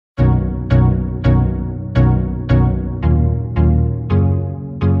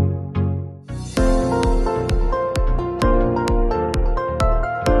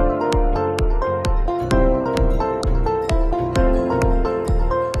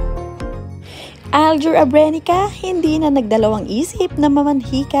Aljur Abrenica hindi na nagdalawang isip na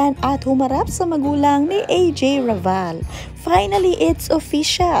mamanhikan at humarap sa magulang ni Aj Raval. Finally, it's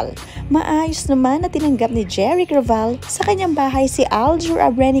official. Maayos naman na tinanggap ni Jeric Raval sa kanyang bahay si Aljur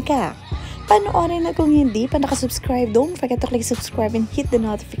Abrenica. Panoorin na kung hindi pa nakasubscribe, don't forget to click subscribe and hit the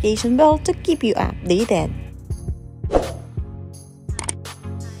notification bell to keep you updated.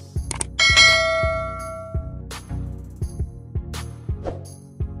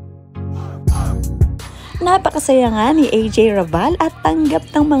 Napakasaya nga ni Aj Raval at tanggap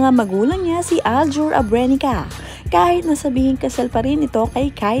ng mga magulang niya si Aljur Abrenica kahit nasabihin kasal pa rin ito kay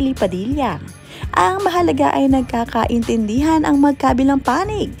Kylie Padilla. Ang mahalaga ay nagkakaintindihan ang magkabilang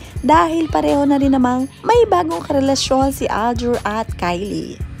panig dahil pareho na rin namang may bagong karelasyon si Aljur at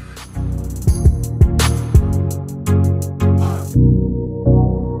Kylie.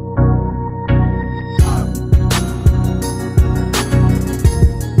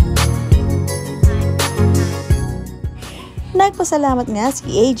 Nagpasalamat nga si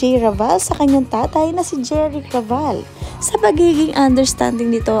Aj Raval sa kanyang tatay na si Jeric Raval sa pagiging understanding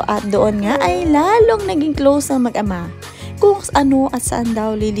nito at doon nga ay lalong naging close ang mag-ama. Kung ano at saan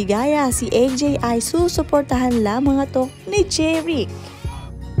daw liligaya si AJ ay susuportahan lamang ito ni Jeric.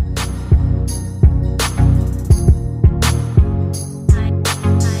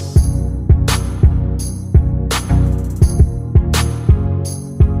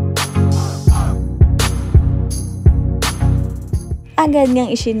 Agad ngang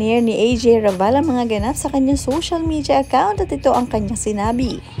isinare ni Aj Raval ang mga ganap sa kanyang social media account at ito ang kanyang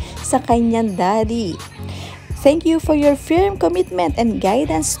sinabi sa kanyang daddy. Thank you for your firm commitment and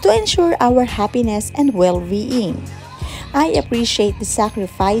guidance to ensure our happiness and well-being. I appreciate the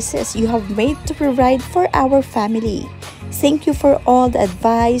sacrifices you have made to provide for our family. Thank you for all the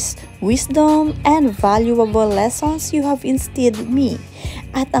advice, wisdom, and valuable lessons you have instilled in me.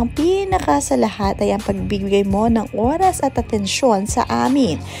 At ang pinaka sa lahat ay ang pagbibigay mo ng oras at atensyon sa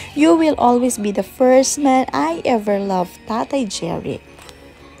amin. You will always be the first man I ever loved, Tatay Jeric.